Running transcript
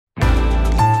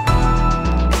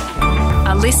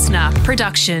listener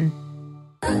production.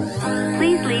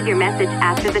 Please leave your message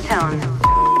after the tone.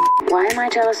 Why am I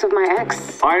jealous of my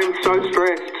ex? I am so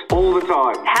stressed all the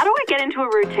time. How do I get into a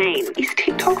routine? Is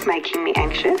TikTok making me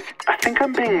anxious? I think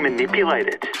I'm being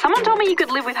manipulated. Someone told me you could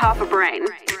live with half a brain.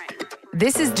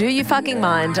 This is Do You Fucking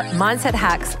Mind? Mindset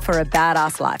Hacks for a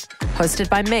Badass Life, hosted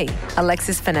by me,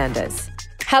 Alexis Fernandez.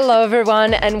 Hello,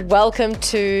 everyone, and welcome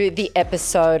to the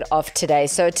episode of today.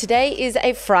 So today is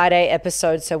a Friday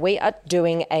episode, so we are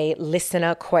doing a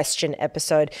listener question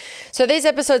episode. So these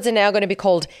episodes are now going to be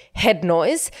called Head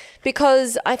Noise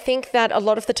because I think that a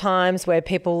lot of the times where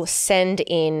people send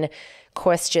in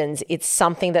questions, it's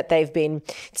something that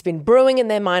it's been brewing in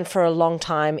their mind for a long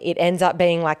time. It ends up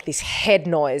being like this head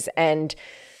noise, and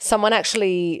someone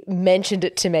actually mentioned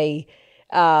it to me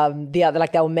they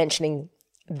were mentioning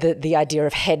the idea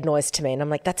of head noise to me. And I'm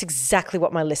like, that's exactly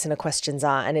what my listener questions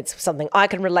are. And it's something I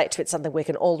can relate to. It's something we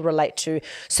can all relate to.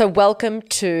 So welcome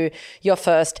to your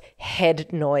first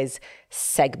head noise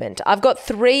segment. I've got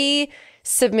 3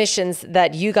 submissions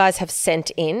that you guys have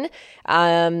sent in.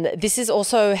 This is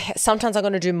also, sometimes I'm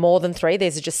going to do more than 3.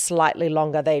 These are just slightly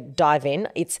longer. They dive in.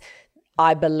 It's,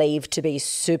 I believe, to be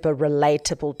super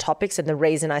relatable topics. And the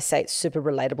reason I say it's super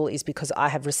relatable is because I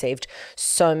have received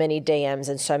so many DMs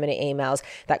and so many emails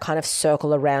that kind of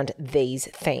circle around these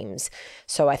themes.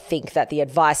 So I think that the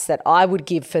advice that I would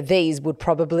give for these would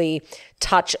probably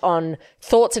touch on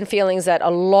thoughts and feelings that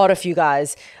a lot of you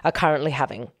guys are currently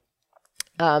having.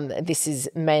 This is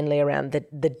mainly around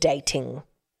the dating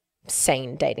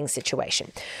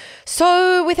situation.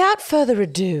 So without further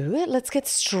ado, let's get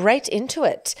straight into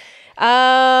it.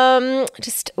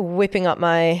 Just whipping up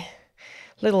my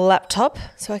little laptop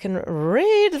so I can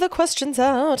read the questions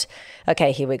out.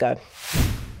 Okay, here we go.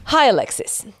 Hi,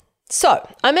 Alexis. So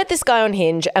I met this guy on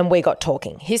Hinge and we got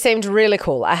talking. He seemed really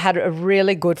cool. I had a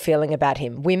really good feeling about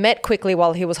him. We met quickly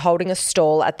while he was holding a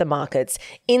stall at the markets.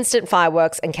 Instant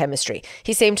fireworks and chemistry.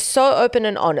 He seemed so open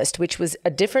and honest, which was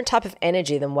a different type of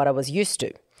energy than what I was used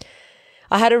to.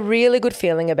 I had a really good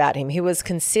feeling about him. He was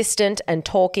consistent with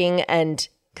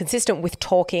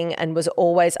talking and was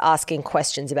always asking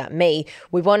questions about me.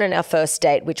 We went on our first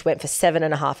date, which went for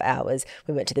 7.5 hours.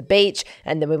 We went to the beach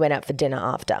and then we went out for dinner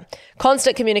after.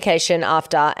 Constant communication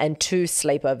after and 2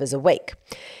 sleepovers a week.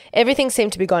 Everything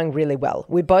seemed to be going really well.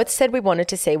 We both said we wanted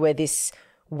to see where this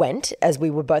went, as we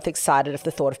were both excited of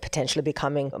the thought of potentially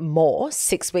becoming more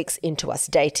 6 weeks into us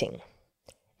dating.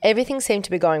 Everything seemed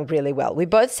to be going really well. We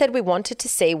both said we wanted to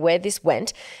see where this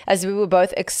went, as we were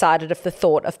both excited of the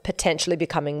thought of potentially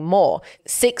becoming more.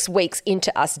 6 weeks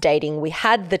into us dating, we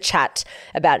had the chat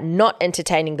about not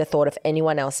entertaining the thought of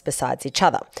anyone else besides each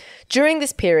other. During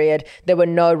this period, there were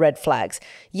no red flags.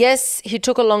 Yes, he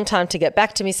took a long time to get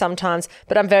back to me sometimes,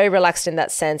 but I'm very relaxed in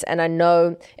that sense, and I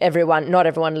know not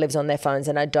everyone lives on their phones,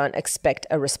 and I don't expect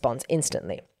a response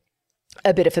instantly.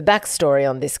 A bit of a backstory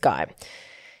on this guy.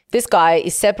 This guy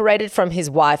is separated from his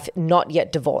wife, not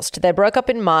yet divorced. They broke up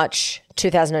in March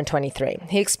 2023.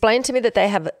 He explained to me that they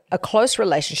have a close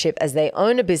relationship as they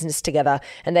own a business together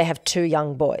and they have 2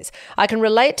 young boys. I can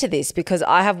relate to this because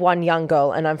I have 1 young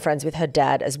girl and I'm friends with her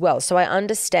dad as well. So I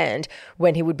understand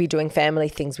when he would be doing family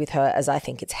things with her, as I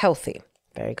think it's healthy.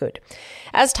 Very good.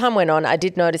 As time went on, I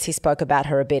did notice he spoke about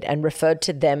her a bit and referred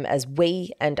to them as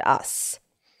we and us,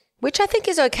 which I think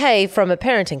is okay from a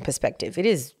parenting perspective. It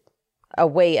is a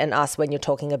we and us when you're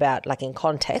talking about like in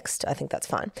context. I think that's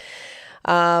fine.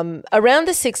 Around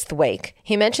the 6th week,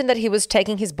 he mentioned that he was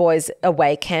taking his boys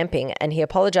away camping and he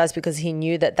apologized because he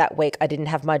knew that week I didn't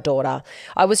have my daughter.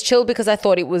 I was chill because I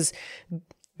thought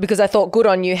good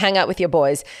on you, hang out with your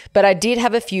boys. But I did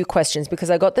have a few questions because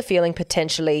I got the feeling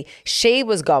potentially she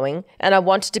was going and I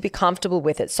wanted to be comfortable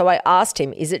with it. So I asked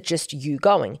him, is it just you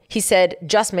going? He said,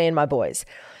 just me and my boys.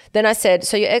 Then I said,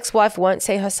 so your ex-wife won't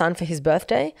see her son for his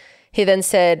birthday? He then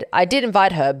said, I did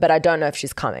invite her, but I don't know if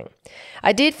she's coming.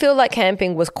 I did feel like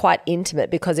camping was quite intimate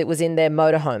because it was in their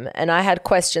motorhome, and I had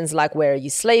questions like, where are you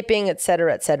sleeping,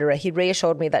 etc., etc. He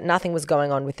reassured me that nothing was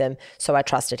going on with them, so I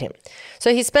trusted him.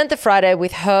 So he spent the Friday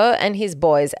with her and his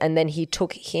boys, and then he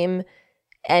took him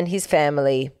and his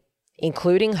family,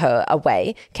 including her,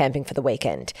 away camping for the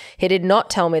weekend. He did not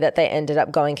tell me that they ended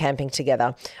up going camping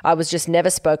together. I was just never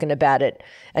spoken about it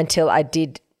until I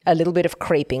did a little bit of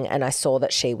creeping and I saw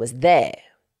that she was there.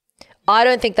 I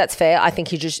don't think that's fair. I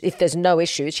think if there's no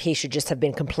issues, he should just have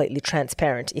been completely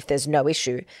transparent if there's no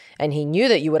issue. And he knew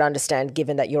that you would understand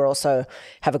given that you also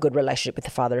have a good relationship with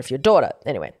the father of your daughter.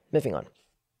 Anyway, moving on.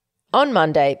 On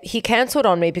Monday, he cancelled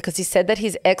on me because he said that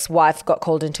his ex-wife got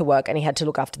called into work and he had to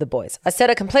look after the boys. I said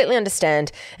I completely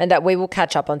understand and that we will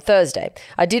catch up on Thursday.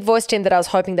 I did voice to him that I was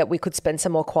hoping that we could spend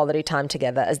some more quality time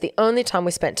together, as the only time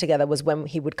we spent together was when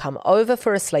he would come over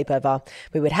for a sleepover.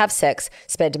 We would have sex,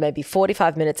 spend maybe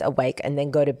 45 minutes awake and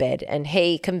then go to bed. And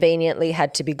he conveniently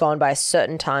had to be gone by a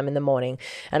certain time in the morning.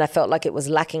 And I felt like it was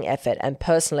lacking effort. And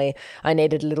personally, I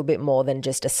needed a little bit more than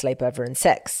just a sleepover and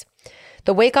sex.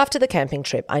 The week after the camping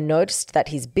trip, I noticed that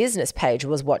his business page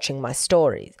was watching my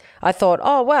stories. I thought,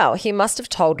 oh, wow, he must have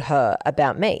told her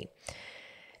about me.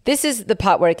 This is the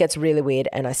part where it gets really weird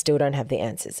and I still don't have the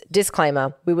answers.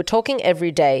 Disclaimer, we were talking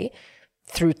every day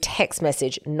through text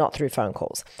message, not through phone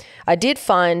calls. I did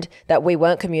find that we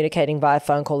weren't communicating via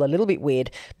phone call a little bit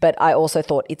weird, but I also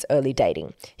thought it's early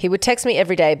dating. He would text me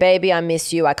every day, baby, I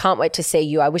miss you. I can't wait to see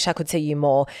you. I wish I could see you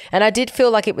more. And I did feel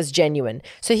like it was genuine.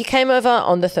 So he came over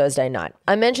on the Thursday night.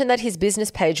 I mentioned that his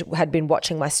business page had been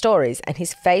watching my stories and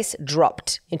his face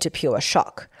dropped into pure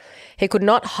shock. He could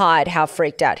not hide how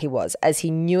freaked out he was, as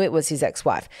he knew it was his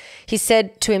ex-wife. He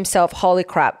said to himself, holy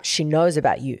crap, she knows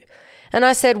about you. And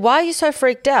I said, why are you so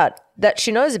freaked out that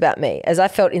she knows about me? As I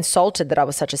felt insulted that I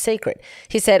was such a secret.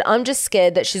 He said, I'm just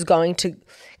scared that she's going to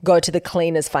go to the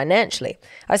cleaners financially.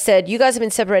 I said, you guys have been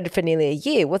separated for nearly a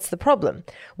year. What's the problem?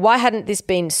 Why hadn't this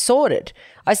been sorted?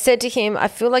 I said to him, I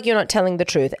feel like you're not telling the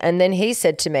truth. And then he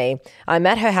said to me, I'm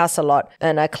at her house a lot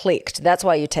and I clicked. That's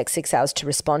why you take 6 hours to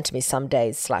respond to me some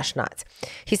days/nights.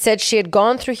 He said she had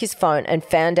gone through his phone and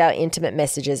found our intimate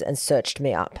messages and searched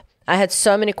me up. I had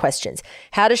so many questions.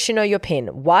 How does she know your PIN?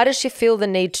 Why does she feel the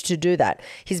need to do that?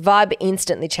 His vibe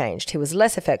instantly changed. He was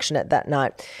less affectionate that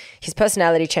night. His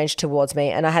personality changed towards me,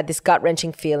 and I had this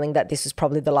gut-wrenching feeling that this was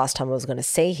probably the last time I was going to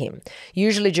see him.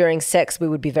 Usually during sex, we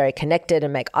would be very connected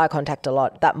and make eye contact a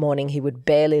lot. That morning, he would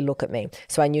barely look at me,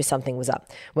 so I knew something was up.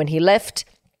 When he left,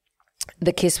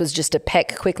 the kiss was just a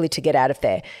peck quickly to get out of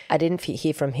there. I didn't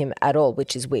hear from him at all,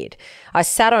 which is weird. I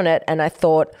sat on it and I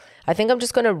thought, I think I'm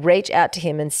just going to reach out to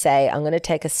him and say, I'm going to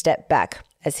take a step back,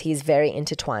 as he's very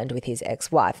intertwined with his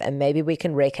ex-wife, and maybe we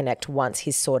can reconnect once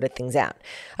he's sorted things out.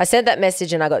 I sent that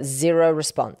message and I got zero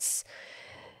response.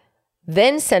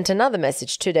 Then sent another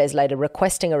message 2 days later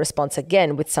requesting a response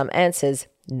again with some answers.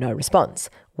 No response.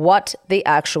 What the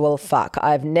actual fuck?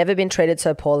 I've never been treated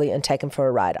so poorly and taken for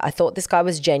a ride. I thought this guy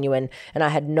was genuine and I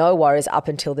had no worries up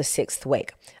until the 6th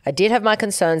week. I did have my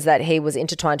concerns that he was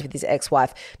intertwined with his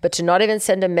ex-wife, but to not even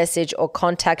send a message or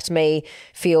contact me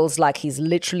feels like he's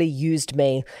literally used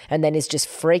me and then is just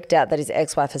freaked out that his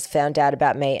ex-wife has found out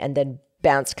about me and then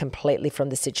bounced completely from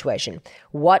the situation.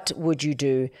 What would you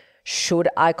do? Should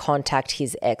I contact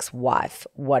his ex-wife?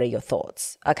 What are your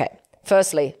thoughts? Okay.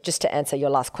 Firstly, just to answer your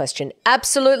last question,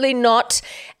 absolutely not.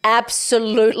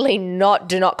 Absolutely not.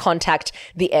 Do not contact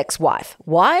the ex-wife.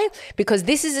 Why? Because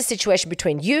this is a situation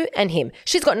between you and him.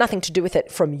 She's got nothing to do with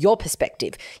it from your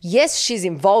perspective. Yes, she's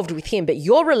involved with him, but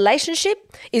your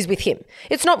relationship is with him.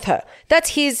 It's not with her.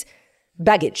 That's his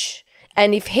baggage.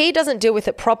 And if he doesn't deal with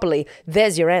it properly,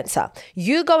 there's your answer.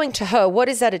 You going to her, what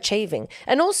is that achieving?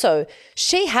 And also,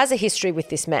 she has a history with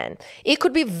this man. It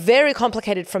could be very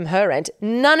complicated from her end.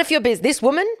 None of your business. This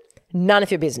woman, none of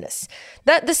your business.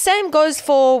 That the same goes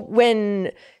for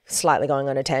when, slightly going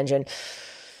on a tangent,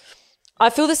 I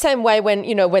feel the same way when,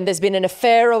 when there's been an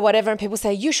affair or whatever and people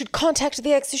say, you should contact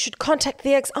the ex, you should contact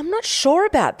the ex. I'm not sure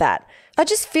about that. I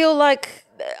just feel like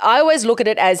I always look at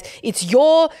it as it's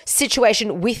your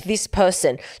situation with this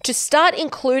person. To start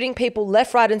including people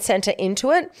left, right, and center into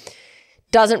it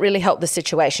doesn't really help the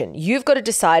situation. You've got to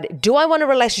decide, do I want a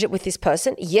relationship with this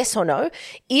person? Yes or no?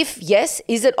 If yes,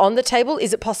 is it on the table?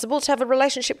 Is it possible to have a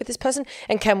relationship with this person?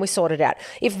 And can we sort it out?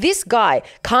 If this guy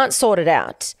can't sort it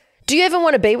out, do you ever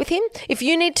want to be with him? If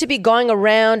you need to be going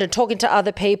around and talking to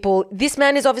other people, this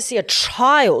man is obviously a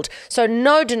child. So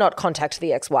no, do not contact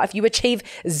the ex-wife. You achieve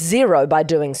zero by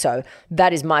doing so.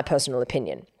 That is my personal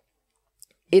opinion.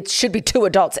 It should be two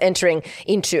adults entering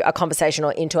into a conversation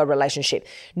or into a relationship.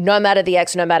 No matter the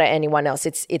ex, no matter anyone else.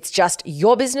 It's just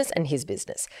your business and his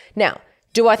business. Now,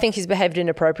 do I think he's behaved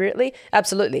inappropriately?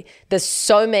 Absolutely. There's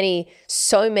so many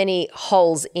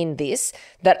holes in this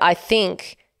that I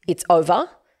think it's over.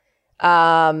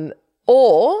 It's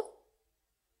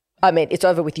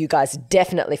over with you guys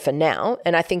definitely for now.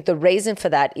 And I think the reason for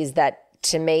that is that,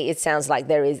 to me, it sounds like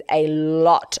there is a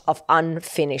lot of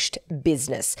unfinished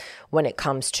business when it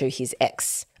comes to his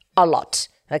ex. A lot.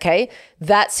 Okay?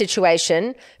 That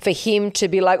situation, for him to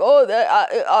be like,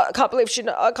 I can't believe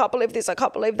I can't believe this, I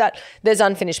can't believe that. There's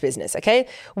unfinished business. Okay?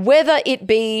 Whether it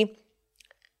be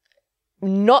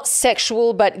not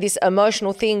sexual, but this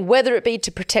emotional thing, whether it be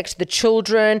to protect the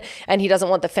children and he doesn't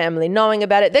want the family knowing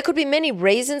about it. There could be many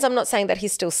reasons. I'm not saying that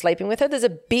he's still sleeping with her. There's a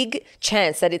big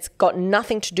chance that it's got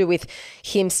nothing to do with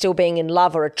him still being in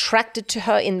love or attracted to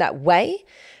her in that way.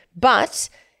 But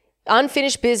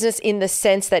unfinished business in the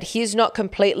sense that he's not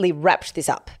completely wrapped this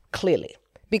up, clearly.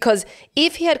 Because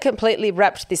if he had completely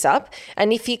wrapped this up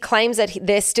and if he claims that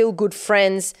they're still good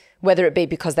friends, whether it be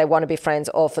because they want to be friends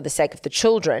or for the sake of the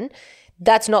children,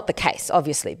 that's not the case,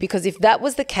 obviously, because if that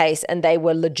was the case and they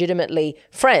were legitimately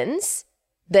friends,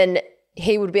 then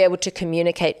he would be able to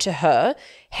communicate to her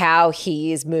how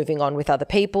he is moving on with other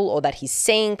people or that he's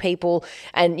seeing people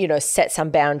and, set some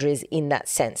boundaries in that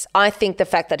sense. I think the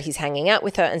fact that he's hanging out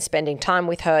with her and spending time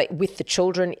with her, with the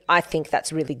children, I think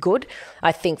that's really good.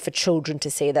 I think for children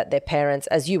to see that their parents,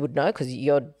 as you would know, because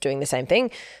you're doing the same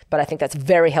thing, but I think that's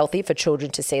very healthy for children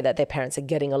to see that their parents are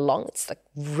getting along. It's like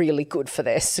really good for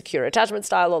their secure attachment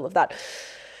style, all of that.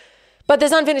 But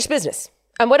there's unfinished business.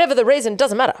 And whatever the reason,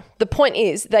 doesn't matter. The point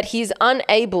is that he's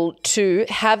unable to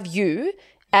have you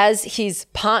as his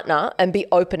partner and be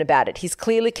open about it. He's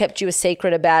clearly kept you a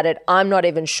secret about it. I'm not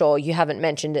even sure, you haven't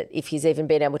mentioned it, if he's even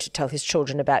been able to tell his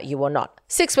children about you or not.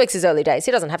 6 weeks is early days.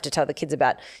 He doesn't have to tell the kids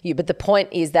about you. But the point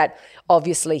is that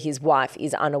obviously his wife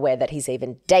is unaware that he's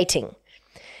even dating.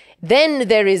 Then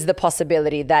there is the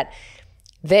possibility that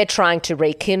they're trying to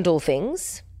rekindle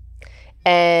things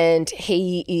and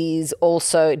he is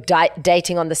also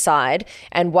dating on the side.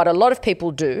 And what a lot of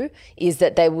people do is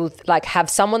that they will have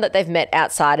someone that they've met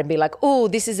outside and be like, oh,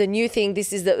 this is a new thing.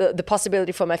 This is the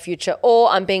possibility for my future. Or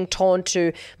I'm being torn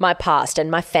to my past and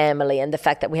my family and the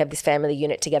fact that we have this family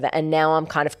unit together. And now I'm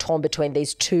kind of torn between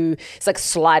these two. It's like a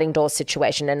sliding door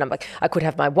situation. And I'm like, I could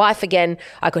have my wife again.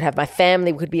 I could have my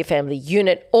family. We could be a family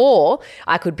unit. Or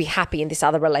I could be happy in this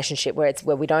other relationship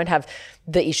where we don't have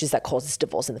the issues that cause us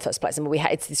divorce in the first place. And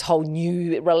it's this whole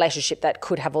new relationship that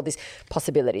could have all these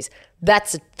possibilities.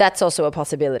 That's also a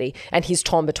possibility. And he's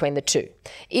torn between the two.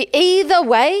 Either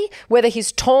way, whether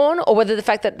he's torn or whether the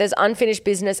fact that there's unfinished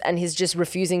business and he's just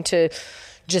refusing to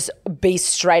just be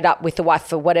straight up with the wife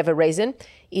for whatever reason,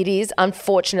 it is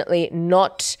unfortunately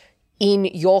not in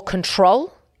your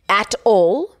control at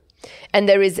all. And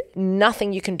there is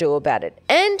nothing you can do about it.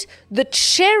 And the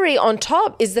cherry on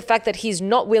top is the fact that he's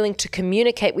not willing to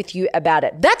communicate with you about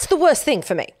it. That's the worst thing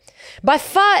for me. By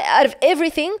far, out of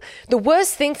everything, the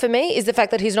worst thing for me is the fact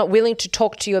that he's not willing to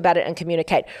talk to you about it and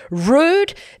communicate.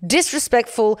 Rude,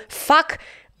 disrespectful, fuck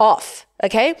off.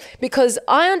 Okay? Because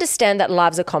I understand that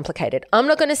lives are complicated. I'm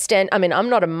not going to stand, I'm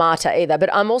not a martyr either,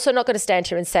 but I'm also not going to stand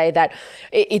here and say that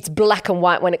it's black and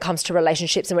white when it comes to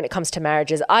relationships and when it comes to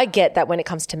marriages. I get that when it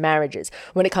comes to marriages,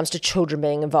 when it comes to children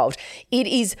being involved, it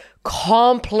is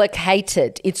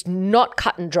complicated. It's not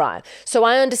cut and dry. So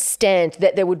I understand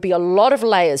that there would be a lot of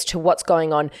layers to what's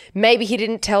going on. Maybe he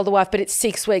didn't tell the wife, but it's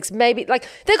 6 weeks. Maybe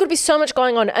there could be so much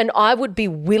going on, and I would be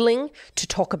willing to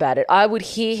talk about it. I would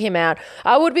hear him out.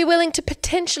 I would be willing to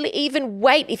potentially even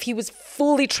wait if he was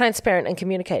fully transparent and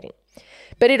communicating.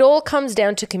 But it all comes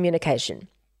down to communication.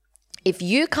 If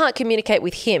you can't communicate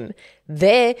with him,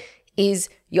 there is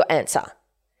your answer.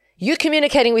 You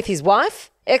communicating with his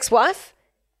wife, ex-wife,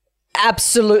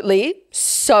 absolutely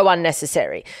so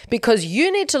unnecessary, because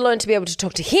you need to learn to be able to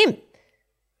talk to him.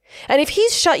 And if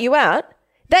he's shut you out,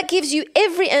 that gives you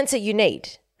every answer you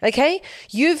need, okay?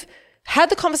 You've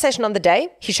had the conversation on the day,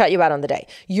 he shut you out on the day.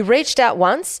 You reached out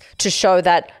once to show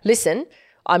that, listen,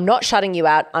 I'm not shutting you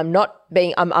out.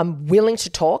 I'm willing to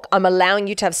talk. I'm allowing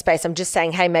you to have space. I'm just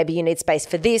saying, hey, maybe you need space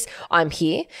for this. I'm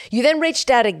here. You then reached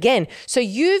out again. So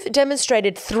you've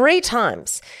demonstrated 3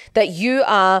 times that you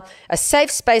are a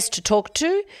safe space to talk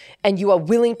to and you are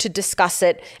willing to discuss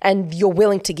it and you're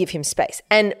willing to give him space.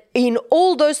 And in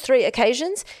all those 3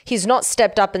 occasions, he's not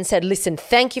stepped up and said, listen,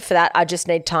 thank you for that. I just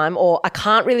need time, or I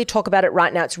can't really talk about it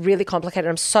right now. It's really complicated.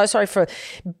 I'm so sorry for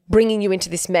bringing you into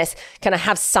this mess. Can I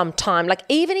have some time?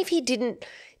 Even if he didn't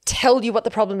tell you what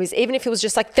the problem is, even if it was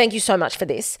just like, thank you so much for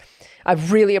this. I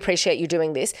really appreciate you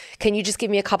doing this. Can you just give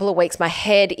me a couple of weeks? My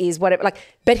head is whatever.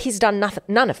 But he's done nothing,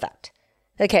 none of that.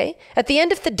 Okay? At the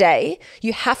end of the day,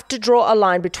 you have to draw a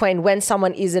line between when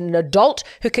someone is an adult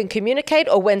who can communicate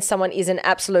or when someone is an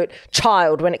absolute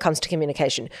child when it comes to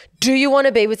communication. Do you want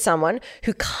to be with someone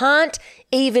who can't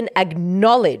even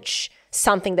acknowledge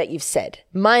something that you've said?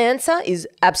 My answer is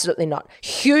absolutely not.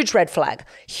 Huge red flag.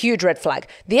 Huge red flag.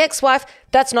 The ex-wife,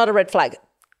 that's not a red flag.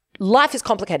 Life is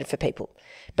complicated for people.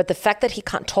 But the fact that he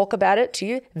can't talk about it to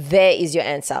you, there is your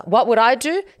answer. What would I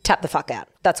do? Tap the fuck out.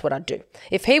 That's what I'd do.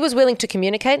 If he was willing to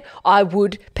communicate, I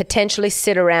would potentially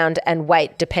sit around and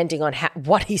wait depending on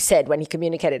what he said when he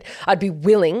communicated. I'd be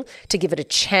willing to give it a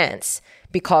chance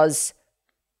because,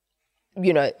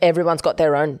 you know, everyone's got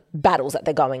their own battles that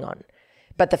they're going on.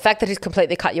 But the fact that he's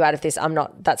completely cut you out of this,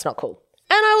 that's not cool.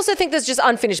 And I also think there's just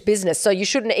unfinished business. So you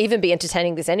shouldn't even be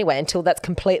entertaining this anyway until that's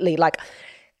completely like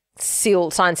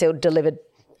signed, sealed, delivered.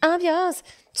 I'm yours.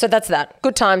 So that's that.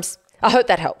 Good times. I hope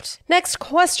that helped. Next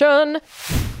question.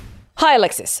 Hi,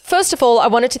 Alexis. First of all, I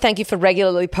wanted to thank you for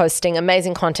regularly posting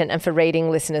amazing content and for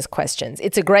reading listeners' questions.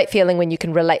 It's a great feeling when you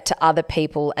can relate to other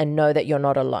people and know that you're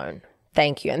not alone.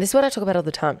 Thank you. And this is what I talk about all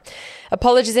the time.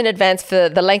 Apologies in advance for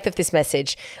the length of this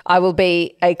message. I will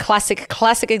be a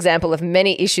classic example of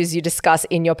many issues you discuss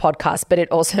in your podcast, but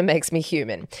it also makes me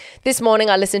human. This morning,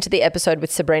 I listened to the episode with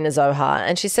Sabrina Zohar,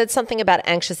 and she said something about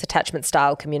anxious attachment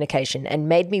style communication and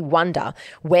made me wonder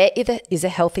where is a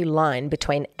healthy line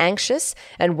between anxious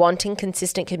and wanting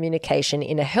consistent communication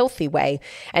in a healthy way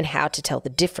and how to tell the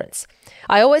difference.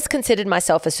 I always considered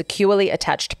myself a securely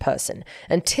attached person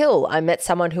until I met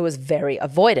someone who was very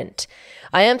avoidant.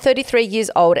 I am 33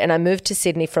 years old and I moved to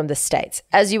Sydney from the States.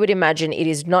 As you would imagine, it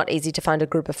is not easy to find a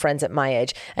group of friends at my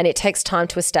age, and it takes time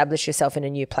to establish yourself in a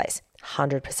new place.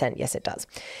 100%, yes it does.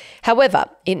 However,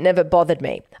 it never bothered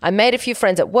me. I made a few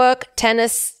friends at work,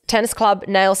 tennis club,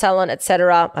 nail salon,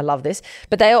 etc. I love this,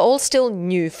 but they are all still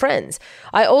new friends.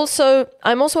 I'm also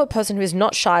a person who is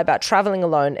not shy about traveling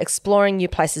alone, exploring new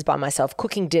places by myself,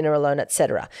 cooking dinner alone,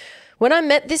 etc. When I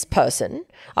met this person,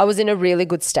 I was in a really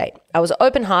good state. I was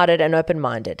open-hearted and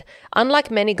open-minded. Unlike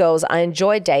many girls, I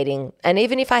enjoy dating, and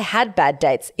even if I had bad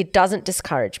dates, it doesn't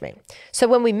discourage me. So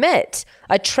when we met,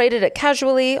 I treated it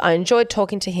casually. I enjoyed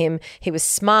talking to him. He was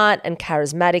smart and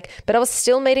charismatic, but I was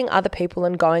still meeting other people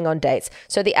and going on dates,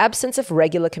 so the absence of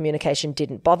regular communication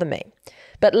didn't bother me.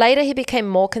 But later he became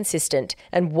more consistent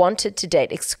and wanted to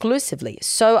date exclusively,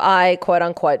 so I, quote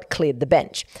unquote, cleared the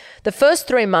bench. The first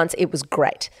 3 months, it was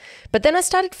great. But then I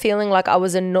started feeling like I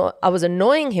was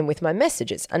annoying him with my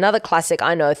messages. Another classic,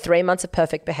 I know, 3 months of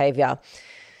perfect behavior.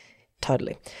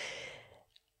 Totally.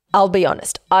 I'll be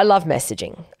honest, I love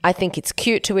messaging. I think it's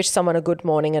cute to wish someone a good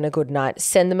morning and a good night,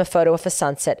 send them a photo of a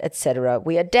sunset, etc.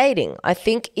 We are dating. I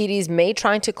think it is me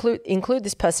trying to include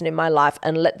this person in my life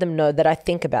and let them know that I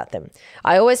think about them.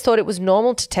 I always thought it was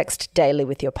normal to text daily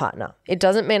with your partner. It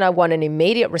doesn't mean I want an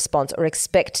immediate response or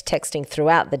expect texting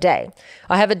throughout the day.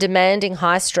 I have a demanding,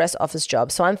 high-stress office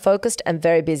job, so I'm focused and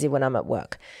very busy when I'm at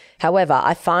work. However,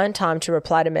 I find time to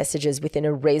reply to messages within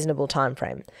a reasonable time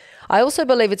frame. I also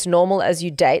believe it's normal as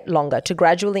you date longer to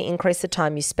gradually increase the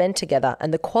time you spend together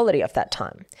and the quality of that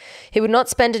time. He would not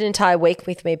spend an entire week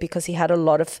with me because he had a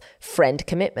lot of friend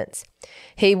commitments.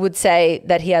 He would say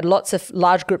that he had lots of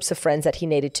large groups of friends that he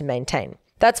needed to maintain.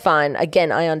 That's fine.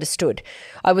 Again, I understood.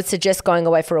 I would suggest going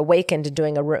away for a weekend and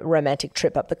doing a romantic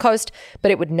trip up the coast,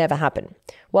 but it would never happen.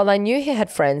 While I knew he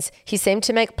had friends, he seemed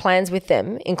to make plans with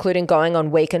them, including going on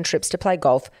weekend trips to play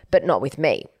golf, but not with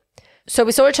me. So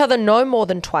we saw each other no more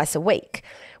than twice a week,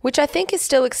 which I think is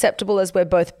still acceptable as we're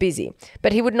both busy.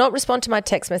 But he would not respond to my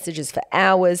text messages for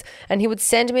hours, and he would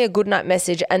send me a goodnight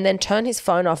message and then turn his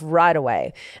phone off right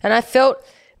away. And I felt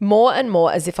more and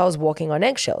more as if I was walking on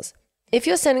eggshells. If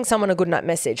you're sending someone a goodnight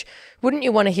message, wouldn't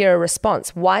you want to hear a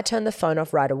response? Why turn the phone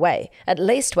off right away? At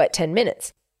least wait 10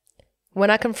 minutes. When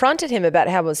I confronted him about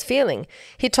how I was feeling,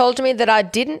 he told me that I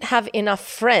didn't have enough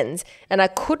friends and I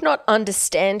could not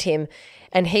understand him,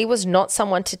 and he was not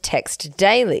someone to text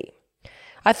daily.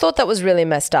 I thought that was really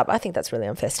messed up. I think that's a really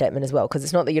unfair statement as well, because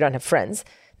it's not that you don't have friends.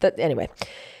 Anyway,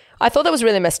 I thought that was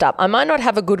really messed up. I might not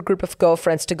have a good group of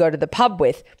girlfriends to go to the pub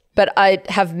with, but I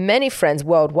have many friends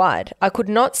worldwide. I could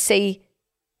not see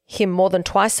him more than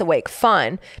twice a week,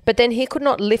 fine, but then he could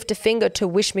not lift a finger to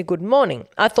wish me good morning.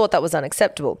 I thought that was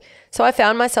unacceptable. So I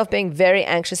found myself being very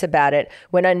anxious about it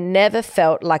when I never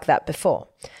felt like that before.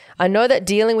 I know that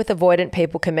dealing with avoidant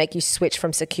people can make you switch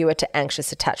from secure to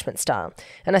anxious attachment style.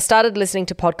 And I started listening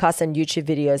to podcasts and YouTube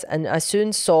videos, and I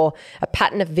soon saw a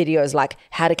pattern of videos like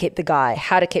how to keep the guy,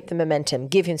 how to keep the momentum,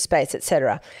 give him space,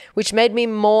 etc., which made me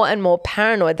more and more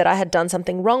paranoid that I had done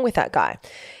something wrong with that guy.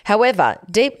 However,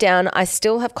 deep down, I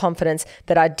still have confidence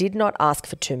that I did not ask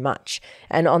for too much.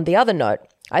 And on the other note,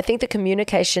 I think the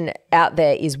communication out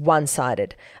there is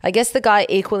one-sided. I guess the guy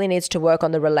equally needs to work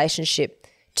on the relationship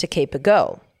to keep a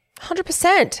girl.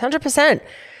 100%.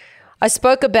 I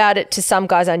spoke about it to some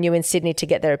guys I knew in Sydney to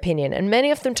get their opinion, and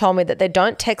many of them told me that they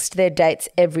don't text their dates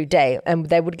every day and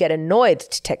they would get annoyed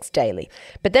to text daily.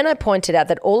 But then I pointed out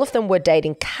that all of them were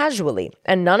dating casually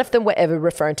and none of them were ever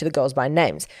referring to the girls by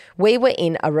names. We were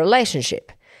in a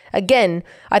relationship. Again,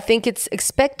 I think it's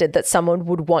expected that someone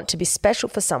would want to be special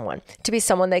for someone, to be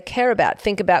someone they care about,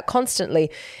 think about constantly,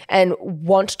 and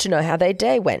want to know how their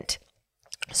day went.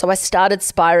 So I started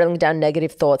spiraling down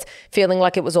negative thoughts, feeling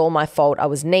like it was all my fault. I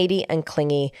was needy and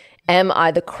clingy. Am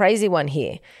I the crazy one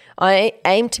here? I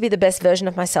aim to be the best version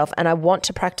of myself and I want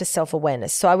to practice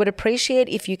self-awareness. So I would appreciate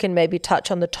if you can maybe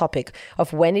touch on the topic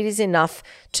of when it is enough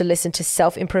to listen to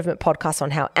self-improvement podcasts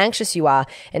on how anxious you are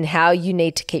and how you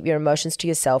need to keep your emotions to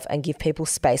yourself and give people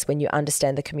space when you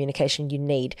understand the communication you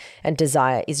need and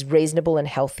desire is reasonable and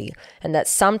healthy, and that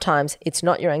sometimes it's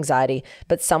not your anxiety,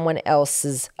 but someone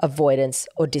else's avoidance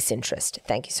or disinterest.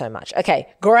 Thank you so much. Okay,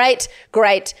 great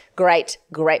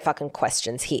fucking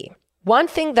questions here. One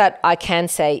thing that I can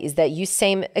say is that you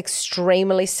seem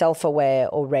extremely self-aware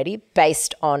already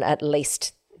based on at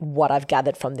least what I've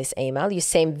gathered from this email. You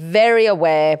seem very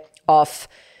aware of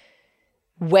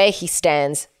where he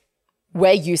stands,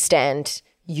 where you stand.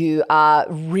 You are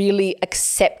really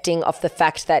accepting of the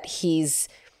fact that he's,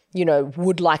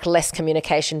 would like less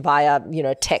communication via,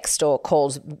 text or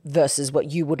calls versus what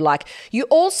you would like. You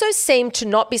also seem to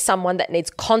not be someone that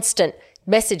needs constant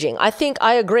messaging. I think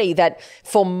I agree that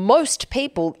for most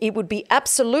people, it would be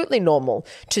absolutely normal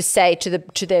to say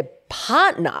to their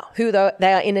partner, who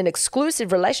they are in an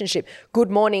exclusive relationship, good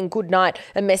morning, good night,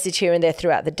 a message here and there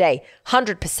throughout the day,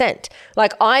 100%.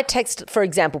 Like I text, for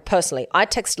example, personally, I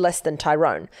text less than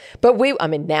Tyrone, but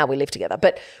now we live together,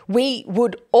 but we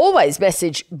would always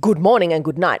message good morning and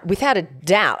good night without a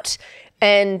doubt.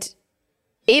 And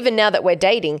even now that we're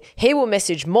dating, he will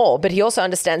message more, but he also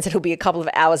understands that it'll be a couple of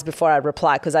hours before I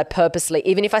reply because I purposely,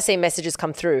 even if I see messages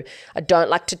come through, I don't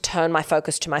like to turn my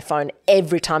focus to my phone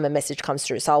every time a message comes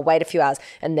through. So I'll wait a few hours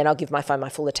and then I'll give my phone my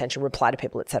full attention, reply to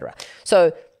people, etc.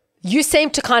 So you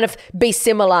seem to kind of be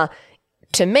similar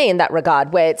to me in that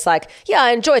regard, where it's like, yeah,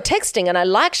 I enjoy texting and I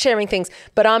like sharing things,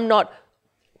 but I'm not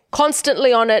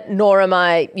constantly on it, nor am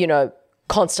I,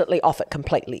 constantly off it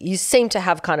completely. You seem to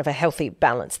have kind of a healthy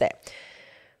balance there.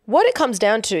 What it comes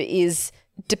down to is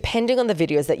depending on the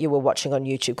videos that you were watching on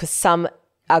YouTube, because some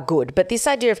are good, but this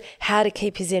idea of how to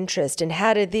keep his interest and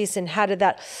how to this and how to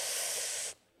that,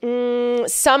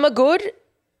 some are good,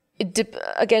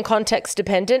 again, context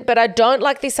dependent, but I don't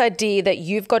like this idea that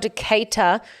you've got to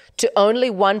cater to only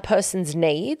one person's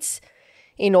needs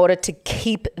in order to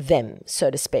keep them, so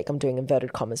to speak. I'm doing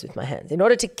inverted commas with my hands. In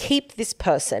order to keep this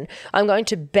person, I'm going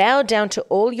to bow down to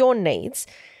all your needs,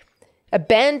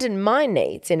 abandon my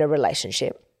needs in a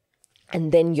relationship,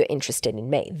 and then you're interested in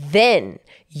me. Then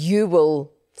you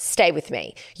will stay with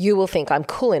me. You will think I'm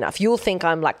cool enough. You'll think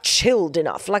I'm like chilled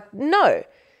enough. Like, no,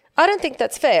 I don't think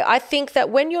that's fair. I think that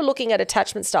when you're looking at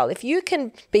attachment style, if you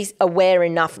can be aware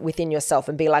enough within yourself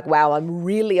and be like, wow, I'm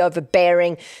really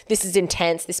overbearing. This is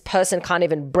intense. This person can't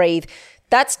even breathe.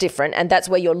 That's different. And that's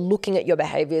where you're looking at your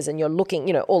behaviors and you're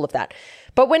looking, all of that.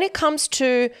 But when it comes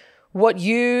to what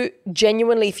you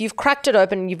genuinely, if you've cracked it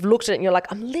open and you've looked at it and you're like,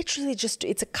 I'm literally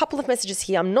it's a couple of messages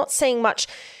here, I'm not saying much,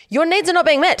 your needs are not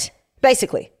being met,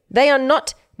 basically. They are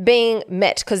not being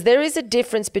met, because there is a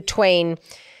difference between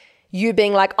you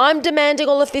being like, I'm demanding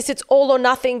all of this, it's all or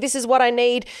nothing, this is what I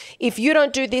need. If you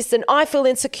don't do this, then I feel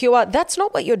insecure. That's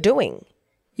not what you're doing.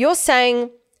 You're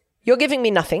saying, you're giving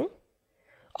me nothing.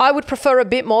 I would prefer a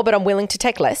bit more, but I'm willing to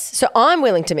take less. So I'm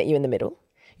willing to meet you in the middle.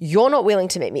 You're not willing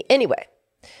to meet me anyway.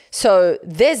 So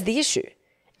there's the issue.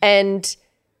 And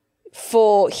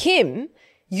for him,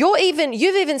 you've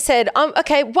even said,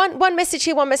 okay, one message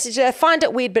here, one message there, find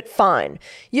it weird, but fine.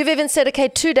 You've even said, okay,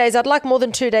 2 days, I'd like more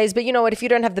than 2 days, but you know what, if you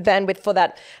don't have the bandwidth for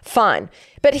that, fine.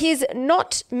 But he's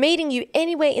not meeting you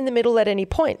anywhere in the middle at any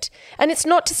point. And it's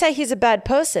not to say he's a bad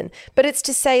person, but it's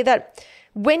to say that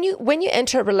when you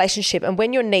enter a relationship and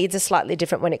when your needs are slightly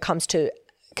different when it comes to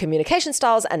communication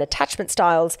styles and attachment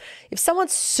styles, if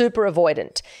someone's super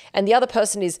avoidant and the other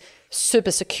person is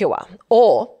super secure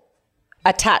or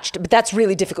attached, but that's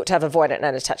really difficult to have avoidant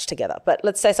and attached together. But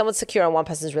let's say someone's secure and one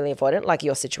person's really avoidant, like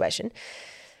your situation.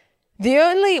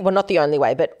 Not the only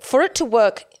way, but for it to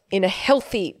work in a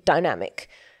healthy dynamic,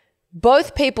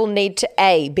 both people need to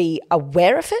be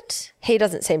aware of it. He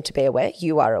doesn't seem to be aware.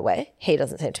 You are aware. He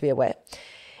doesn't seem to be aware.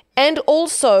 And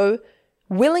also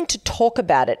willing to talk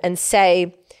about it and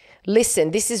say,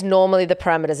 listen, this is normally the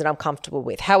parameters that I'm comfortable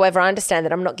with. However, I understand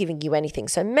that I'm not giving you anything.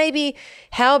 So maybe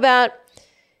how about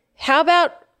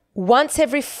once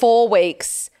every 4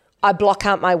 weeks, I block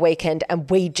out my weekend and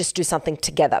we just do something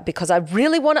together, because I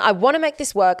really want to make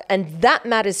this work and that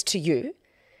matters to you.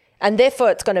 And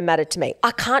therefore it's going to matter to me.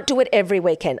 I can't do it every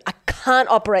weekend. I can't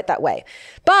operate that way.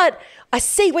 But I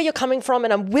see where you're coming from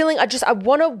and I'm willing, I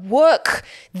want to work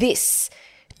this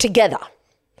together.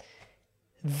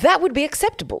 That would be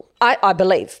acceptable, I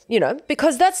believe,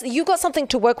 because you've got something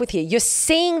to work with here. You're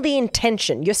seeing the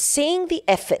intention, you're seeing the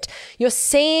effort, you're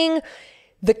seeing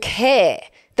the care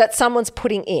that someone's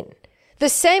putting in. The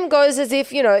same goes as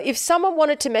if, if someone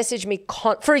wanted to message me,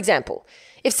 for example,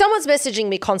 if someone's messaging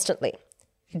me constantly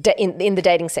in the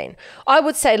dating scene, I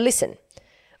would say, listen,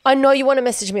 I know you want to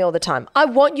message me all the time. I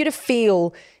want you to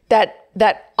feel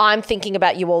that I'm thinking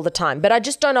about you all the time, but I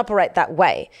just don't operate that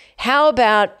way. How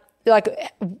about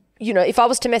if I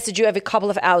was to message you every couple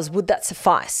of hours, would that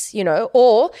suffice?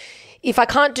 Or if I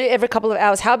can't do every couple of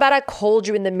hours, how about I called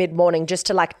you in the mid-morning just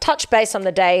to touch base on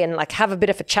the day and have a bit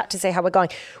of a chat to say how we're going?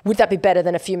 Would that be better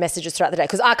than a few messages throughout the day?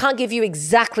 Because I can't give you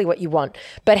exactly what you want,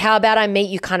 but how about I meet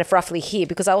you kind of roughly here?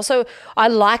 Because I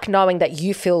like knowing that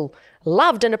you feel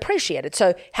loved and appreciated.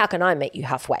 So how can I meet you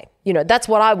halfway? That's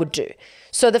what I would do.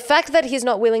 So the fact that he's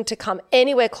not willing to come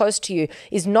anywhere close to you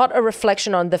is not a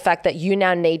reflection on the fact that you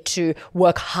now need to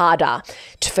work harder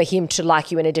for him to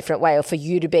like you in a different way or for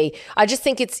you to be. I just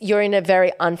think you're in a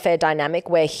very unfair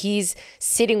dynamic where he's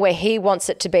sitting where he wants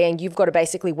it to be and you've got to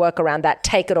basically work around that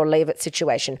take it or leave it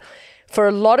situation. For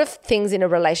a lot of things in a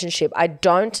relationship, I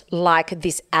don't like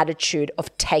this attitude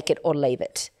of take it or leave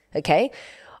it, okay?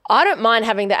 I don't mind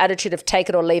having the attitude of take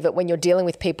it or leave it when you're dealing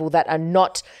with people that are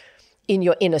not in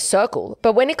your inner circle.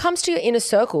 But when it comes to your inner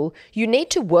circle, you need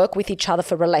to work with each other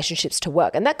for relationships to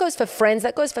work. And that goes for friends,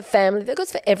 that goes for family, that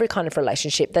goes for every kind of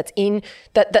relationship that's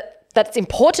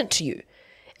important to you.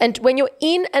 And when you're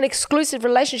in an exclusive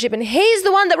relationship, and he's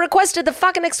the one that requested the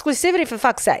fucking exclusivity, for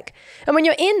fuck's sake. And when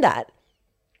you're in that,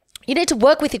 you need to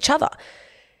work with each other.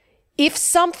 If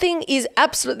something is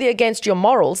absolutely against your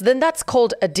morals, then that's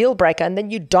called a deal breaker and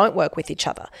then you don't work with each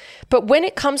other. But when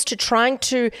it comes to trying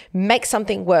to make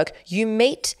something work, you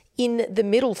meet in the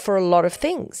middle for a lot of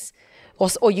things.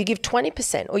 Or you give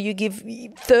 20% or you give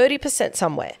 30%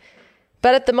 somewhere.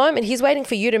 But at the moment, he's waiting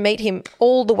for you to meet him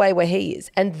all the way where he is.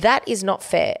 And that is not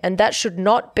fair. And that should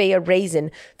not be a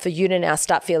reason for you to now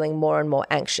start feeling more and more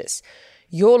anxious.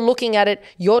 You're looking at it,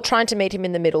 you're trying to meet him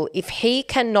in the middle. If he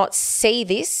cannot see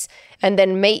this and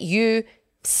then meet you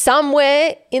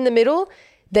somewhere in the middle,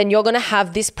 then you're going to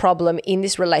have this problem in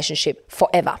this relationship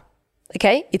forever.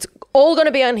 Okay? It's all going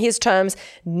to be on his terms.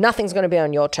 Nothing's going to be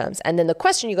on your terms. And then the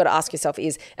question you got to ask yourself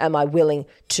is, am I willing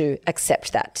to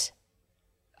accept that?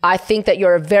 I think that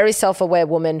you're a very self-aware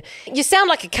woman. You sound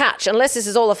like a catch, unless this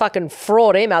is all a fucking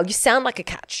fraud email. You sound like a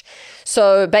catch.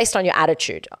 So based on your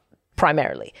attitude,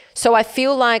 primarily. So I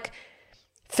feel like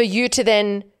for you to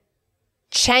then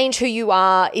change who you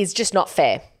are is just not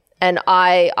fair. And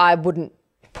I wouldn't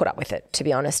put up with it, to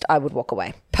be honest. I would walk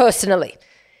away, personally.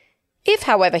 If,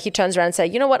 however, he turns around and say,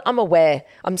 you know what, I'm aware.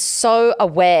 I'm so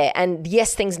aware. And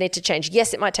yes, things need to change.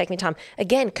 Yes, it might take me time.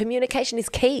 Again, communication is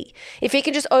key. If he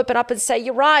can just open up and say,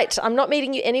 you're right, I'm not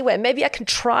meeting you anywhere. Maybe I can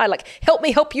try, help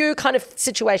me help you kind of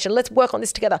situation. Let's work on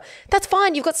this together. That's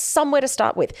fine. You've got somewhere to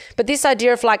start with. But this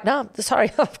idea of no,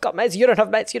 sorry, I've got mates. You don't have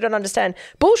mates. You don't understand.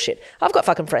 Bullshit. I've got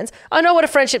fucking friends. I know what a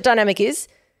friendship dynamic is.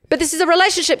 But this is a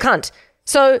relationship, cunt.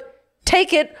 So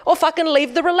take it or fucking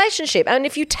leave the relationship. And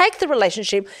if you take the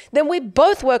relationship, then we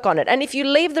both work on it. And if you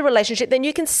leave the relationship, then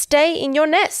you can stay in your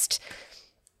nest.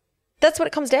 That's what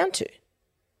it comes down to.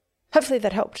 Hopefully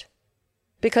that helped.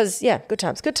 Because, yeah, good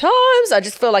times. Good times. I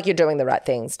just feel like you're doing the right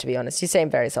things, to be honest. You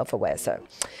seem very self-aware. So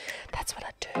that's what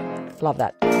I do. Love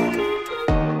that.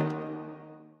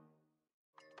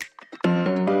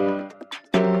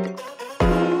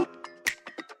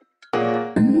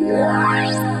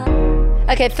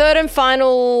 Okay, third and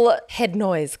final head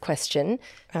noise question.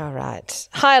 All right.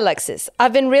 Hi, Alexis.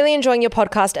 I've been really enjoying your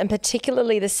podcast and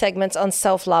particularly the segments on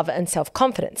self-love and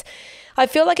self-confidence. I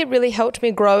feel like it really helped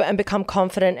me grow and become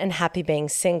confident and happy being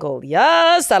single.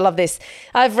 Yes, I love this.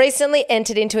 I've recently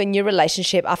entered into a new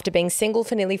relationship after being single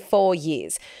for nearly 4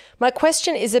 years. My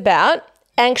question is about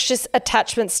anxious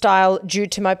attachment style due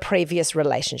to my previous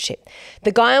relationship.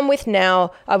 The guy I'm with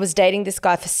now, I was dating this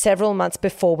guy for several months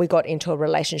before we got into a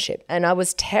relationship, and I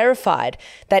was terrified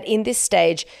that in this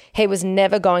stage, he was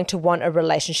never going to want a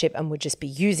relationship and would just be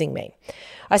using me.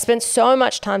 I spent so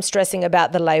much time stressing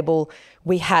about the label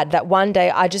we had that one day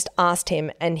I just asked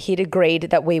him and he'd agreed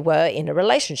that we were in a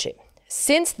relationship.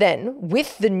 Since then,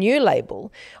 with the new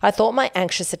label, I thought my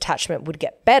anxious attachment would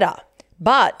get better.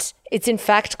 But it's in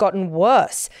fact gotten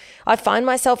worse. I find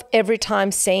myself every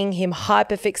time seeing him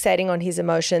hyperfixating on his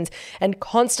emotions and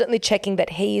constantly checking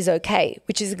that he is okay,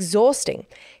 which is exhausting.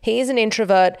 He is an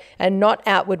introvert and not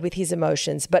outward with his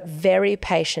emotions, but very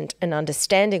patient and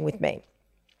understanding with me.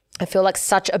 I feel like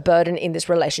such a burden in this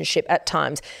relationship at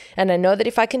times, and I know that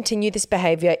if I continue this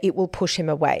behavior, it will push him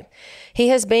away. He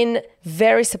has been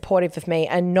very supportive of me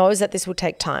and knows that this will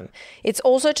take time. It's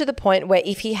also to the point where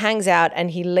if he hangs out and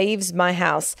he leaves my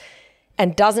house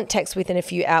and doesn't text within a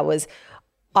few hours,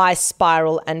 I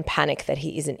spiral and panic that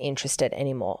he isn't interested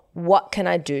anymore. What can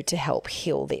I do to help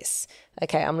heal this?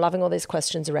 Okay, I'm loving all these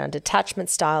questions around attachment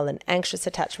style and anxious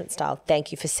attachment style.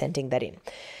 Thank you for sending that in.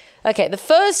 Okay, the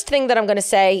first thing that I'm going to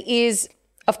say is,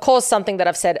 of course, something that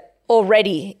I've said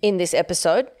already in this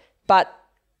episode, but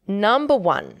number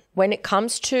one, when it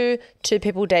comes to two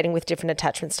people dating with different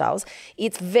attachment styles,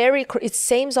 it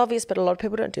seems obvious, but a lot of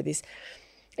people don't do this.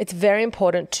 It's very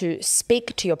important to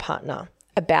speak to your partner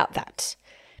about that.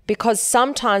 Because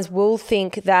sometimes we'll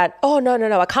think that, oh, no,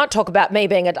 I can't talk about me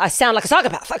I sound like a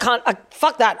psychopath.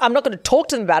 Fuck that. I'm not going to talk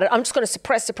to them about it. I'm just going to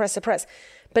suppress.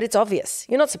 But it's obvious.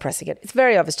 You're not suppressing it. It's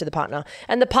very obvious to the partner.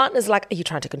 And the partner's like, are you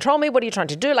trying to control me? What are you trying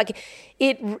to do? Like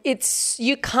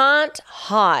you can't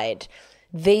hide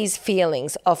these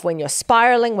feelings of when you're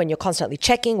spiraling, when you're constantly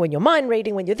checking, when you're mind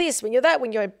reading, when you're this, when you're that,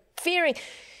 when you're fearing.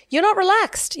 You're not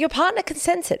relaxed. Your partner can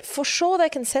sense it. For sure they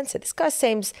can sense it. This guy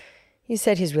seems... You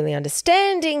said he's really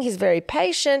understanding, he's very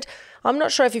patient. I'm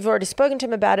not sure if you've already spoken to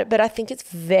him about it, but I think it's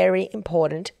very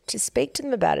important to speak to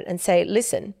them about it and say,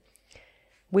 listen,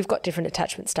 we've got different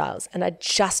attachment styles, and I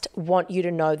just want you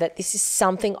to know that this is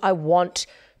something I want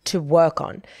to work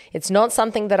on. It's not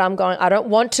something that I don't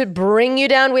want to bring you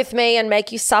down with me and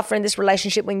make you suffer in this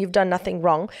relationship when you've done nothing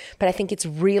wrong, but I think it's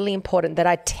really important that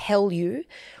I tell you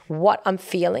what I'm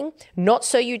feeling, not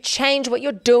so you change what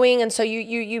you're doing and so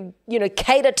you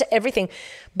cater to everything,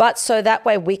 but so that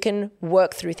way we can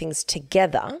work through things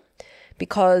together.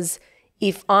 Because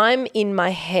if I'm in my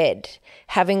head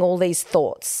having all these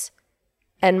thoughts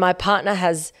and my partner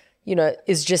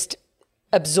is just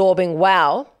absorbing,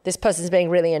 wow, this person's being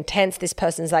really intense, this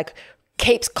person's like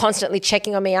keeps constantly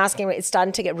checking on me, asking me, it's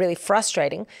starting to get really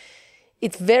frustrating.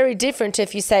 It's very different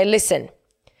if you say, listen,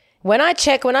 when I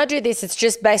do this, it's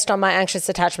just based on my anxious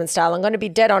attachment style. I'm going to be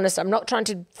dead honest. I'm not trying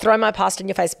to throw my past in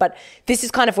your face, but this is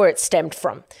kind of where it stemmed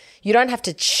from. You don't have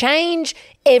to change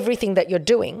everything that you're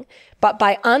doing, but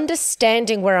by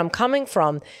understanding where I'm coming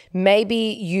from, maybe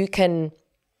you can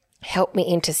help me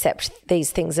intercept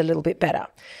these things a little bit better.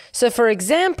 So for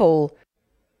example,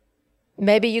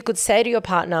 maybe you could say to your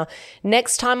partner,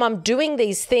 next time I'm doing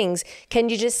these things, can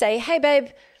you just say, hey babe,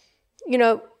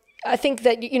 I think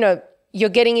that, you're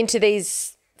getting into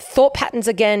these thought patterns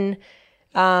again,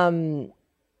 and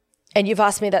you've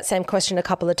asked me that same question a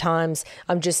couple of times.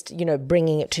 I'm just,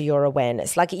 bringing it to your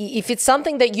awareness. Like if it's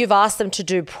something that you've asked them to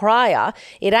do prior,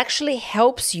 it actually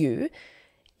helps you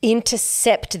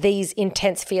intercept these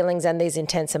intense feelings and these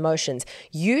intense emotions.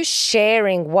 You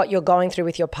sharing what you're going through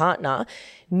with your partner,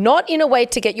 not in a way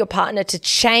to get your partner to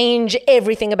change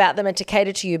everything about them and to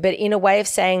cater to you, but in a way of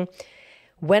saying,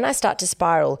 when I start to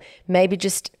spiral, maybe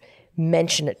just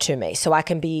mention it to me so I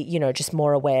can be, just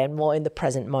more aware and more in the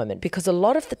present moment. Because a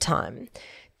lot of the time,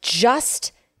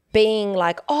 just being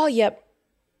like, oh, yep,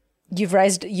 you've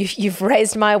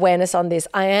raised my awareness on this.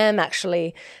 I am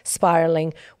actually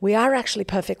spiraling. We are actually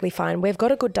perfectly fine. We've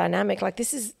got a good dynamic. Like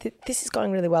this is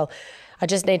going really well. I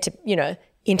just need to,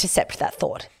 intercept that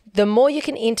thought. The more you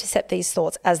can intercept these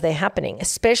thoughts as they're happening,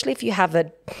 especially if you have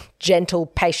a gentle,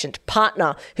 patient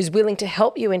partner who's willing to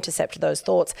help you intercept those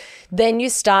thoughts, then you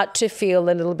start to feel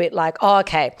a little bit like, oh,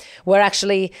 okay, we're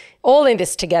actually all in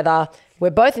this together. We're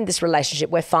both in this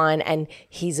relationship. We're fine. And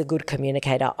he's a good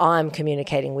communicator. I'm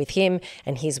communicating with him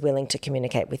and he's willing to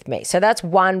communicate with me. So that's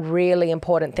one really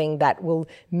important thing that will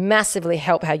massively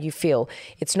help how you feel.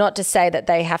 It's not to say that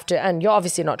they have to, and you're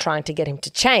obviously not trying to get him to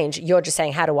change. You're just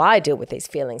saying, how do I deal with these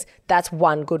feelings? That's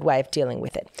one good way of dealing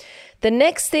with it. The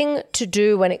next thing to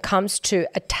do when it comes to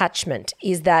attachment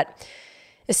is that,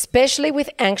 especially with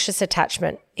anxious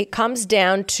attachment, it comes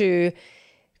down to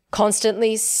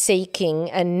constantly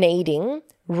seeking and needing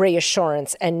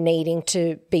reassurance and needing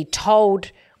to be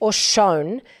told or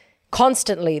shown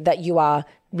constantly that you are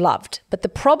loved. But the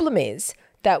problem is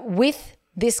that with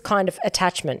this kind of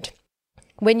attachment,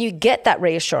 when you get that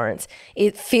reassurance,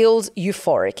 it feels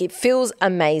euphoric. It feels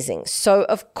amazing. So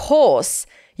of course,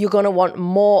 you're going to want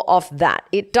more of that.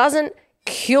 It doesn't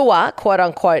cure, quote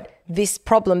unquote, this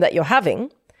problem that you're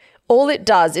having. All it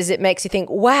does is it makes you think,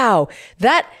 wow,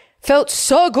 that felt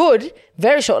so good,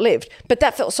 very short-lived, but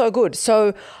that felt so good.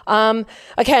 So,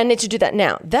 okay, I need to do that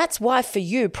now. That's why for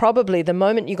you, probably the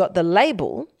moment you got the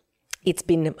label, it's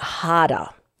been harder.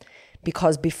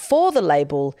 Because before the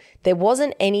label, there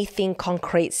wasn't anything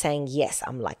concrete saying, yes,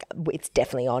 I'm like, it's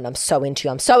definitely on. I'm so into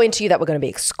you. I'm so into you that we're going to be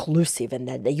exclusive and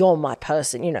that you're my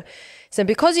person, So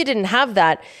because you didn't have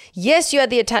that, yes, you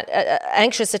had the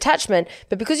anxious attachment,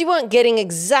 but because you weren't getting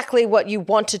exactly what you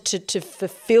wanted to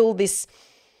fulfill this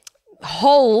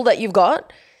hole that you've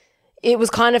got, it was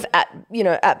kind of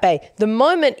at bay. The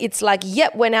moment it's like,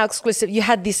 yep, we're now exclusive, you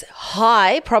had this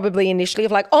high probably initially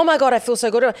of like, oh my God, I feel so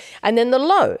good. And then the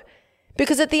low.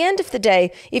 Because at the end of the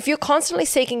day, if you're constantly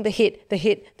seeking the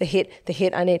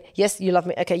hit, I need, yes, you love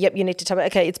me. Okay, yep, you need to tell me.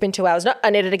 Okay, it's been 2 hours. No, I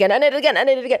need it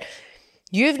again.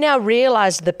 You've now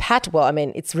realized the pattern. Well, I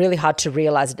mean, it's really hard to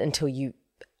realize it until you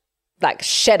like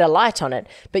shed a light on it.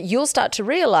 But you'll start to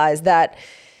realize that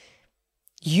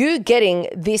you getting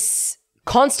this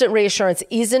constant reassurance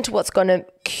isn't what's going to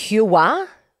cure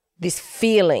this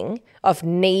feeling of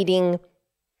needing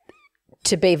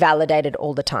to be validated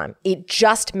all the time. It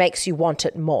just makes you want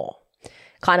it more,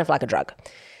 kind of like a drug.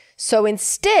 So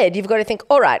instead, you've got to think,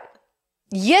 all right,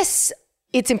 yes,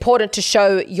 it's important to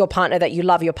show your partner that you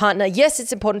love your partner. Yes,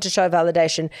 it's important to show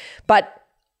validation, but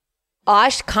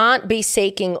I can't be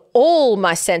seeking all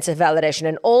my sense of validation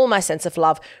and all my sense of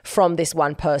love from this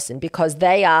one person, because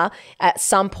they are at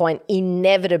some point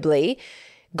inevitably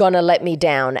going to let me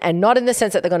down. And not in the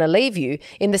sense that they're going to leave you,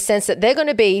 in the sense that they're going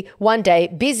to be one day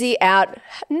busy out,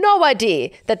 no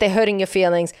idea that they're hurting your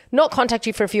feelings, not contact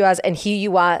you for a few hours, and here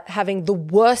you are having the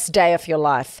worst day of your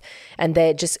life. And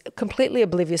they're just completely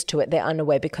oblivious to it. They're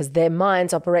unaware because their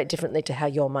minds operate differently to how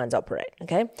your minds operate,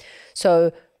 okay?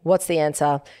 So what's the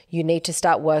answer? You need to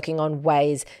start working on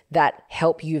ways that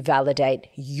help you validate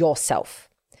yourself.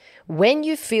 When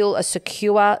you feel a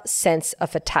secure sense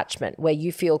of attachment, where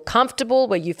you feel comfortable,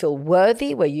 where you feel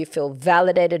worthy, where you feel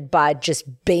validated by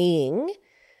just being,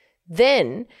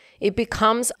 then it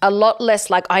becomes a lot less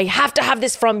like, I have to have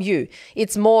this from you.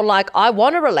 It's more like, I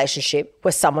want a relationship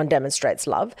where someone demonstrates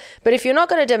love. But if you're not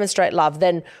going to demonstrate love,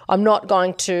 then I'm not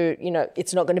going to,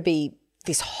 it's not going to be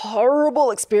this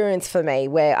horrible experience for me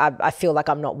where I feel like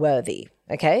I'm not worthy,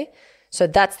 okay? So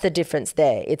that's the difference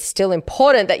there. It's still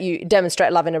important that you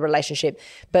demonstrate love in a relationship,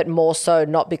 but more so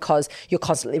not because you're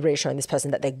constantly reassuring this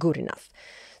person that they're good enough.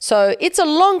 So it's a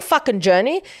long fucking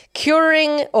journey.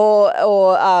 Curing or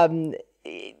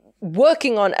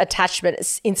working on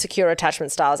attachment, insecure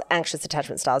attachment styles, anxious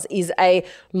attachment styles is a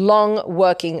long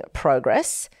working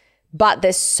progress. But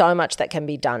there's so much that can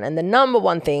be done. And the number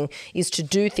one thing is to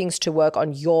do things to work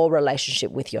on your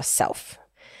relationship with yourself.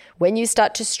 When you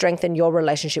start to strengthen your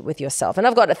relationship with yourself, and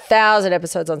I've got 1,000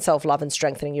 episodes on self-love and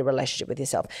strengthening your relationship with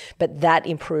yourself, but that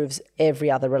improves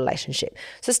every other relationship.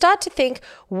 So start to think,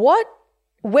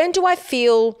 when do I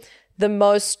feel the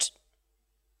most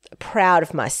proud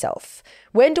of myself?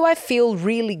 When do I feel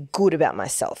really good about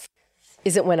myself?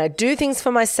 Is it when I do things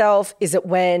for myself? Is it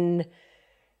when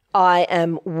I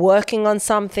am working on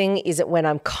something? Is it when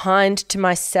I'm kind to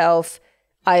myself?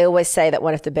 I always say that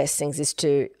one of the best things is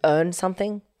to earn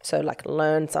something. So like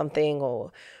learn something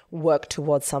or work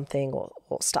towards something or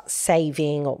start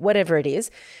saving or whatever it is.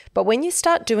 But when you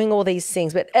start doing all these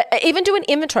things, but even do an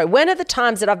inventory, when are the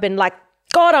times that I've been like,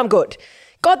 God, I'm good.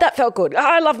 God, that felt good.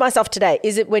 I love myself today.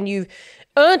 Is it when you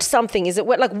earned something? Is it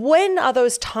when are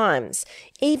those times?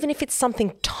 Even if it's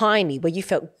something tiny where you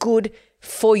felt good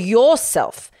for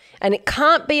yourself. And it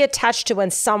can't be attached to when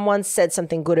someone said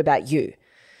something good about you.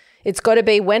 It's got to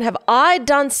be, when have I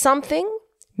done something,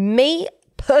 me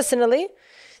personally,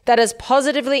 that has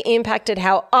positively impacted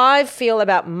how I feel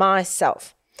about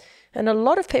myself? And a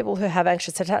lot of people who have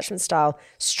anxious attachment style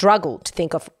struggle to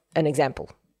think of an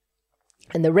example.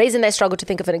 And the reason they struggle to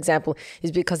think of an example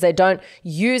is because they don't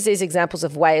use these examples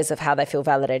of ways of how they feel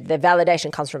validated. Their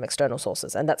validation comes from external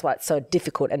sources, and that's why it's so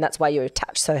difficult, and that's why you're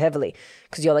attached so heavily,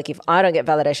 because you're like, if I don't get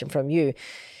validation from you,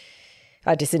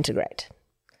 I disintegrate.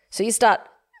 So you start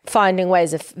finding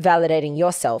ways of validating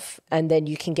yourself, and then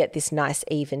you can get this nice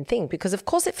even thing, because of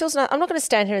course it feels nice. I'm not going to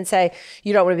stand here and say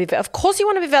you don't want to be, of course you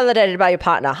want to be validated by your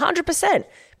partner, 100%,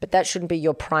 but that shouldn't be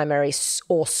your primary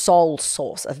or sole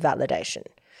source of validation.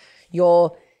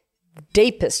 Your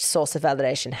deepest source of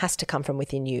validation has to come from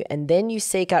within you. And then you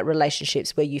seek out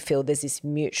relationships where you feel there's this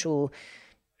mutual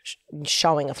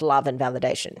showing of love and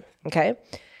validation, okay?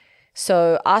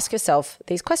 So ask yourself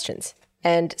these questions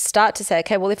and start to say,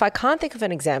 okay, well, if I can't think of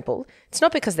an example, it's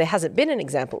not because there hasn't been an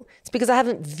example. It's because I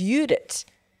haven't viewed it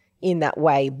in that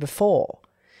way before.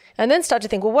 And then start to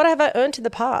think, well, what have I earned in the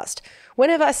past? When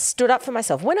have I stood up for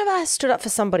myself? When have I stood up for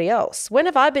somebody else? When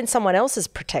have I been someone else's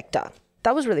protector?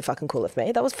 That was really fucking cool of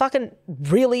me. That was fucking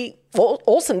really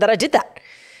awesome that I did that.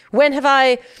 When have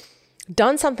I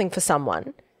done something for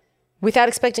someone without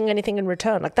expecting anything in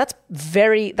return? Like that's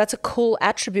a cool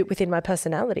attribute within my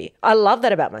personality. I love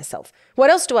that about myself. What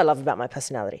else do I love about my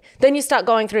personality? Then you start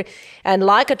going through, and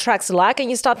like attracts like, and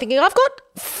you start thinking, I've got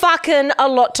fucking a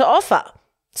lot to offer.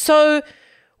 So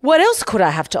what else could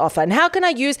I have to offer? And how can I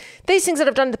use these things that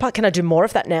I've done in the past? Can I do more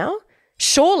of that now?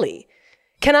 Surely.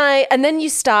 Can I? And then you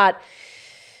start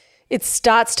it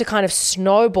starts to kind of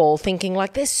snowball, thinking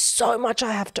like there's so much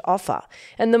I have to offer.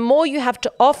 And the more you have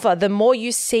to offer, the more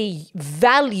you see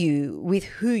value with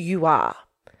who you are.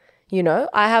 You know,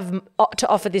 I have to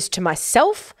offer this to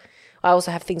myself. I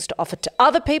also have things to offer to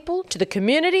other people, to the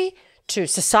community, to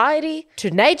society, to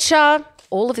nature,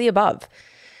 all of the above.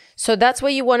 So that's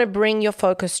where you want to bring your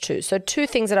focus to. So 2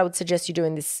 things that I would suggest you do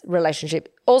in this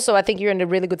relationship. Also, I think you're in a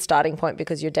really good starting point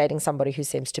because you're dating somebody who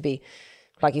seems to be,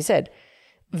 like you said,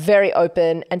 very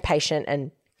open and patient,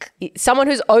 and someone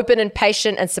who's open and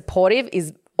patient and supportive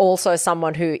is also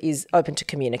someone who is open to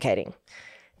communicating.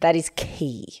 That is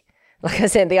key. Like I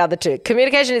said, the other 2,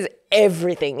 communication is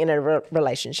everything in a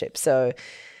relationship. So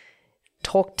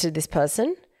talk to this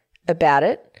person about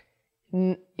it,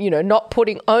 you know, not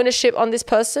putting ownership on this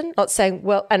person, not saying,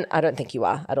 well, and I don't think you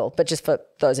are at all, but just for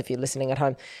those of you listening at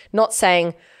home, not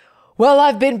saying, well,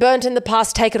 I've been burnt in the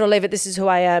past, take it or leave it, this is who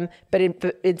I am. But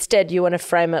instead you want to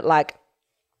frame it like,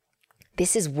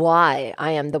 this is why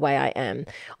I am the way I am.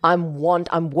 I'm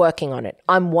working on it.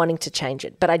 I'm wanting to change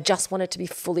it. But I just want it to be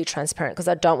fully transparent because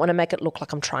I don't want to make it look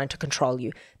like I'm trying to control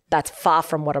you. That's far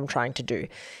from what I'm trying to do.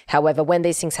 However, when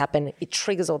these things happen, it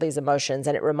triggers all these emotions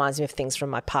and it reminds me of things from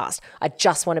my past. I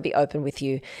just want to be open with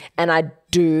you, and I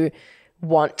do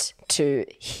want to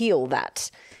heal that.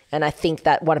 And I think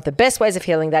that one of the best ways of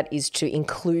healing that is to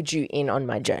include you in on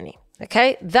my journey.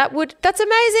 Okay, that's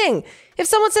amazing. If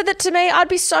someone said that to me, I'd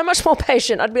be so much more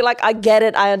patient. I'd be like, I get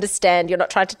it. I understand. You're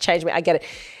not trying to change me. I get it.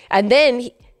 And then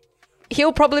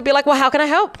he'll probably be like, well, how can I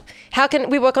help? How can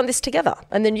we work on this together?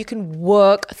 And then you can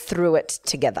work through it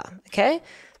together. Okay,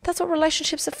 that's what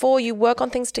relationships are for. You work on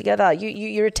things together.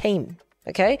 You're a team.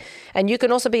 Okay, and you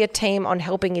can also be a team on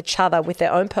helping each other with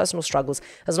their own personal struggles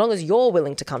as long as you're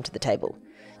willing to come to the table.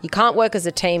 You can't work as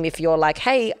a team if you're like,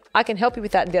 hey, I can help you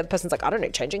with that. And the other person's like, I don't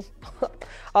need changing.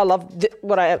 I love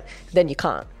what I am. Then you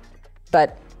can't.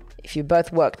 But if you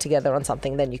both work together on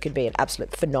something, then you could be an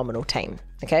absolute phenomenal team.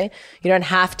 Okay. You don't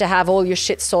have to have all your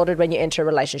shit sorted when you enter a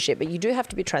relationship, but you do have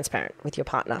to be transparent with your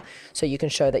partner so you can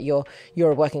show that you're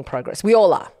a work in progress. We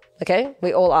all are. Okay.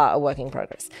 We all are a work in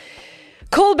progress.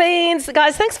 Cool beans.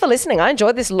 Guys, thanks for listening. I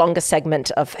enjoyed this longer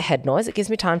segment of Head Noise. It gives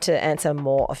me time to answer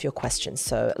more of your questions.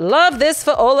 So love this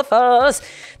for all of us.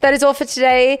 That is all for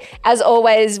today. As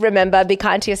always, remember, be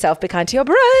kind to yourself, be kind to your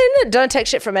brain. Don't take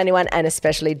shit from anyone, and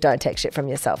especially don't take shit from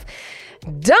yourself.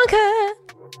 Danke.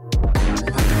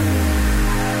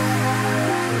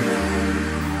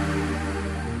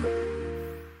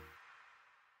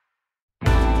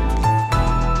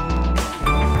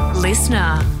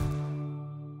 Listener.